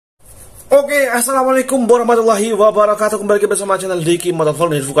Oke, assalamualaikum warahmatullahi wabarakatuh. Kembali bersama channel DIKI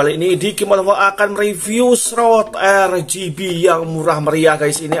MOTOVLOG. Di kali ini DIKI MOTOVLOG akan review Shroud RGB yang murah meriah,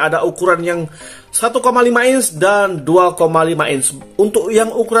 guys. Ini ada ukuran yang 1,5 inch dan 2,5 inch. Untuk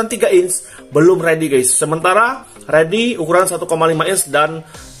yang ukuran 3 inch belum ready, guys. Sementara ready ukuran 1,5 inch dan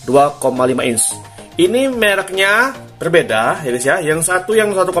 2,5 inch. Ini mereknya berbeda, ya guys ya. Yang satu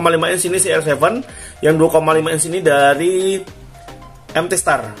yang 1,5 inch ini CR7, yang 2,5 inch ini dari MT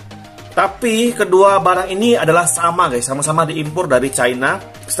Star. Tapi kedua barang ini adalah sama, guys, sama-sama diimpor dari China.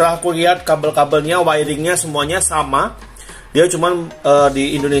 Setelah aku lihat kabel-kabelnya, wiringnya semuanya sama. Dia cuman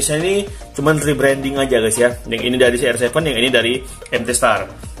di Indonesia ini cuman rebranding aja, guys ya. Yang ini dari CR7, yang ini dari MT Star.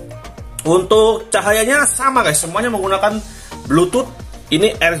 Untuk cahayanya sama, guys, semuanya menggunakan Bluetooth.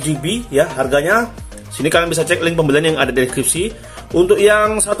 Ini RGB ya, harganya sini kalian bisa cek link pembelian yang ada di deskripsi. Untuk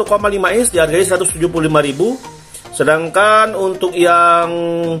yang 1,5 inch dihargai 175.000. Sedangkan untuk yang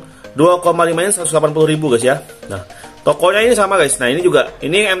 2,5 inch 180.000, guys ya. Nah, tokonya ini sama, guys. Nah, ini juga,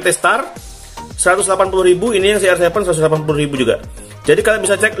 ini MT Star 180.000, ini yang CR7 180.000 juga. Jadi kalian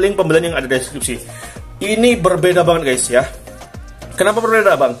bisa cek link pembelian yang ada di deskripsi. Ini berbeda banget, guys ya. Kenapa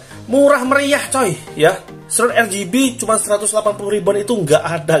berbeda, Bang? Murah meriah, coy, ya. Shroud RGB cuma 180.000-an itu nggak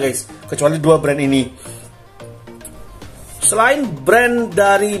ada, guys, kecuali dua brand ini. Selain brand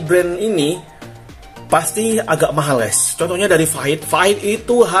dari brand ini pasti agak mahal, guys. Contohnya dari Fahid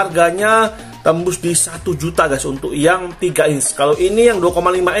itu harganya tembus di 1 juta, guys, untuk yang 3 inch. Kalau ini yang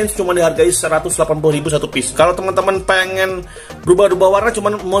 2,5 inch cuma dihargai 180.000 satu piece. Kalau teman-teman pengen berubah-ubah warna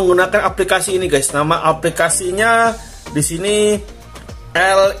cuma menggunakan aplikasi ini, guys. Nama aplikasinya di sini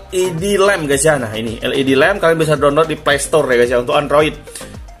LED lamp, guys ya. Nah, ini LED lamp kalian bisa download di Play Store ya, guys ya, untuk Android.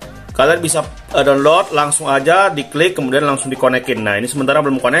 Kalian bisa download langsung aja, diklik kemudian langsung dikonekin. Nah, ini sementara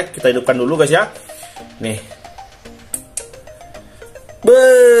belum connect, kita hidupkan dulu, guys ya. Nih,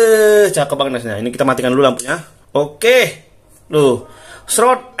 cakep banget, guys. Nah, ini kita matikan dulu lampunya. Oke, tuh,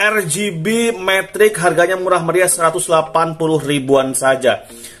 Shroud RGB Matrix harganya murah meriah 180 ribuan saja.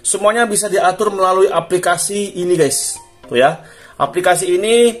 Semuanya bisa diatur melalui aplikasi ini, guys. Tuh ya, aplikasi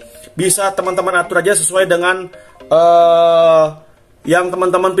ini bisa teman-teman atur aja sesuai dengan yang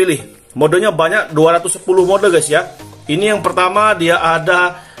teman-teman pilih. Modenya banyak, 210 mode, guys ya. Ini yang pertama dia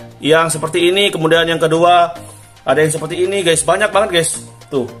ada yang seperti ini, kemudian yang kedua ada yang seperti ini, guys. Banyak banget, guys.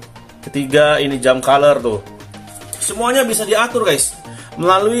 Tuh, ketiga ini jam color tuh. Semuanya bisa diatur, guys,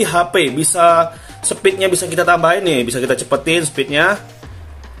 melalui HP. Bisa speednya bisa kita tambahin nih, bisa kita cepetin speednya.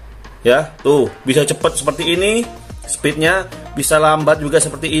 Ya, tuh, bisa cepet seperti ini. Speednya bisa lambat juga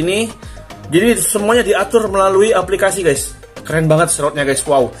seperti ini. Jadi semuanya diatur melalui aplikasi, guys. Keren banget Shroudnya, guys.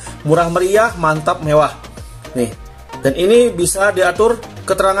 Wow, murah meriah, mantap, mewah. Nih, dan ini bisa diatur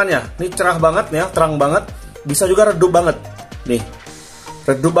keterangannya. Ini cerah banget ya, terang banget. Bisa juga redup banget. Nih,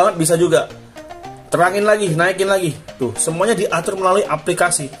 redup banget bisa juga. Terangin lagi, naikin lagi. Tuh, semuanya diatur melalui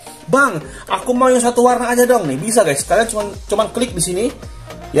aplikasi. Bang, aku mau yang satu warna aja dong. Nih, bisa, guys. Kalian cuman klik di sini.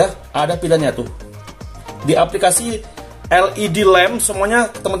 Ya, ada pilihannya tuh. Di aplikasi LED lamp semuanya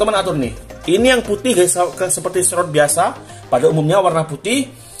teman-teman atur nih. Ini yang putih, guys, seperti Shroud biasa. Pada umumnya warna putih.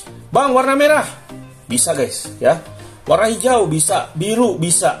 Bang, warna merah. Bisa, guys, ya. Warna hijau bisa, biru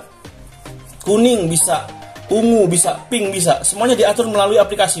bisa, kuning bisa, ungu bisa, pink bisa. Semuanya diatur melalui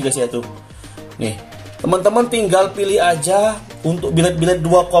aplikasi, guys ya tuh. Nih, teman-teman tinggal pilih aja untuk bilet-bilet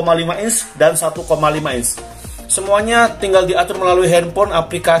 2,5 inch dan 1,5 inch. Semuanya tinggal diatur melalui handphone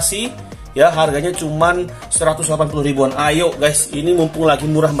aplikasi. Ya, harganya cuman 180 ribuan. Ayo, guys, ini mumpung lagi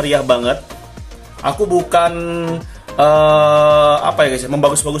murah meriah banget. Aku bukan apa ya, guys,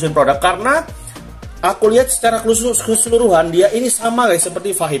 membagus-bagusin produk, karena aku lihat secara keseluruhan dia ini sama, guys,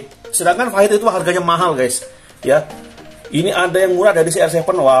 seperti Fahid. Sedangkan Fahid itu harganya mahal, guys. Ya. Ini ada yang murah dari CR7.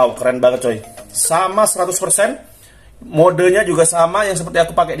 Wow, keren banget, coy. Sama 100%. Modenya juga sama yang seperti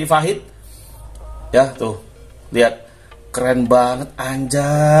aku pakai di Fahid. Ya, tuh. Lihat. Keren banget,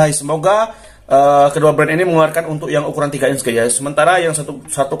 anjay. Semoga kedua brand ini mengeluarkan untuk yang ukuran 3 inch, guys. Sementara yang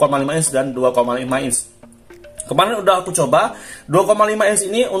 1,5 inch dan 2,5 inch. Kemarin udah aku coba 2,5 inch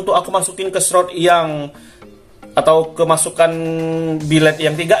ini untuk aku masukin ke Shroud yang atau kemasukan bilet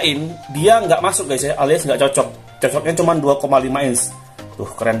yang 3 inch, dia nggak masuk, guys ya, alias nggak cocok. Cocoknya cuma 2,5 inch. Tuh,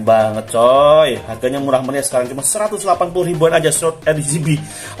 keren banget, coy. Harganya murah meriah sekarang cuma 180 ribuan aja Shroud RGB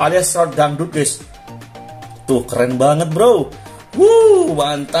alias Shroud dangdut, guys. Tuh, keren banget, bro.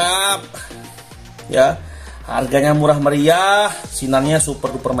 Mantap. Ya, harganya murah meriah, sinarnya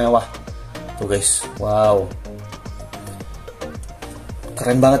super duper mewah. Tuh, guys. Wow.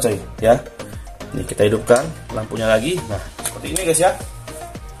 Keren banget, coy, ya. Ini kita hidupkan lampunya lagi. Nah, seperti ini, guys ya.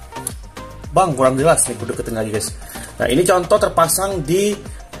 Bang, kurang jelas nih, aku deketin lagi, guys. Nah, ini contoh terpasang di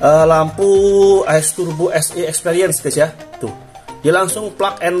lampu AS Turbo SE Experience guys ya. Tuh, dia langsung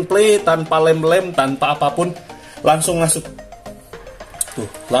plug and play tanpa lem-lem, tanpa apapun, langsung masuk. Tuh,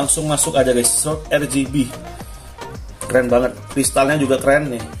 langsung masuk aja guys. Shroud RGB, keren banget. Kristalnya juga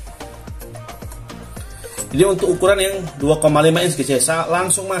keren nih. Jadi untuk ukuran yang 2,5 inch guys ya,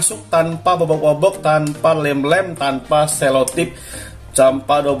 langsung masuk tanpa bobok-bobok, tanpa lem-lem, tanpa selotip,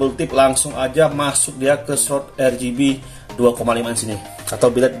 tanpa double tip, langsung aja masuk dia ke Shroud RGB 2,5 inch ini, atau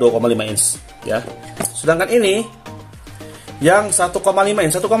biled 2,5 inch ya. Sedangkan ini yang 1,5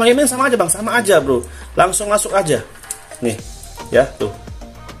 inch, 1,5 inch sama aja bang, sama aja bro, langsung masuk aja nih ya. Tuh,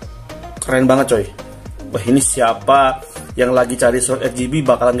 keren banget coy. Wah, ini siapa yang lagi cari Shroud RGB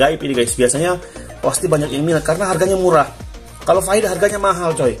bakalan gaib ini guys. Biasanya pasti banyak yang minat karena harganya murah. Kalau Faida harganya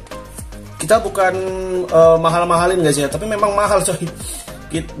mahal coy. Kita bukan mahal-mahalin guys ya, tapi memang mahal coy.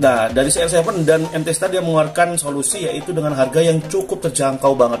 Nah, dari CR7 dan MT Star dia mengeluarkan solusi yaitu dengan harga yang cukup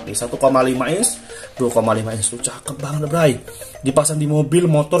terjangkau banget nih. 1,5 inch, 2,5 inch tuh cakep banget bray. Dipasang di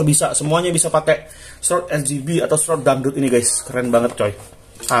mobil, motor bisa, semuanya bisa pakai Shroud RGB atau Shroud dangdut ini guys. Keren banget coy.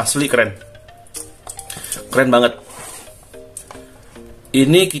 Asli keren. Keren banget.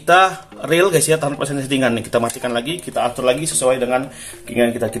 Ini kita real guys ya, tanpa settingan nih. Kita matikan lagi, kita atur lagi sesuai dengan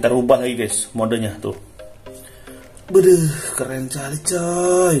keinginan kita. Kita rubah lagi guys modenya tuh. Beduh, keren sekali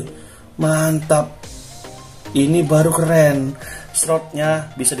coy. Mantap. Ini baru keren.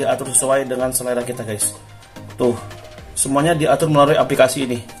 Shroudnya bisa diatur sesuai dengan selera kita guys. Tuh, semuanya diatur melalui aplikasi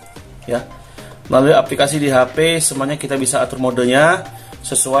ini ya. Melalui aplikasi di HP, semuanya kita bisa atur modenya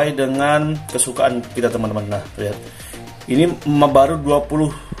sesuai dengan kesukaan kita teman-teman. Nah, lihat. Ini baru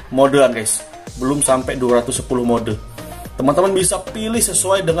 20 modean guys. Belum sampai 210 mode. Teman-teman bisa pilih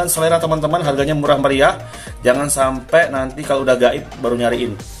sesuai dengan selera teman-teman. Harganya murah meriah. Jangan sampai nanti kalau udah gaib baru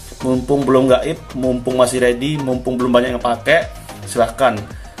nyariin. Mumpung belum gaib, mumpung masih ready, mumpung belum banyak yang pakai, silahkan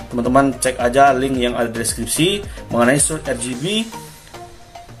teman-teman cek aja link yang ada di deskripsi mengenai Shroud RGB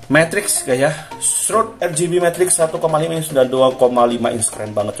Matrix guys ya. Shroud RGB Matrix 1,5 inch dan 2,5 inch,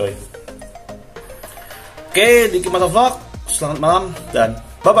 keren banget coy. Oke, DIKI MOTOVLOG, selamat malam dan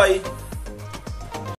bye-bye.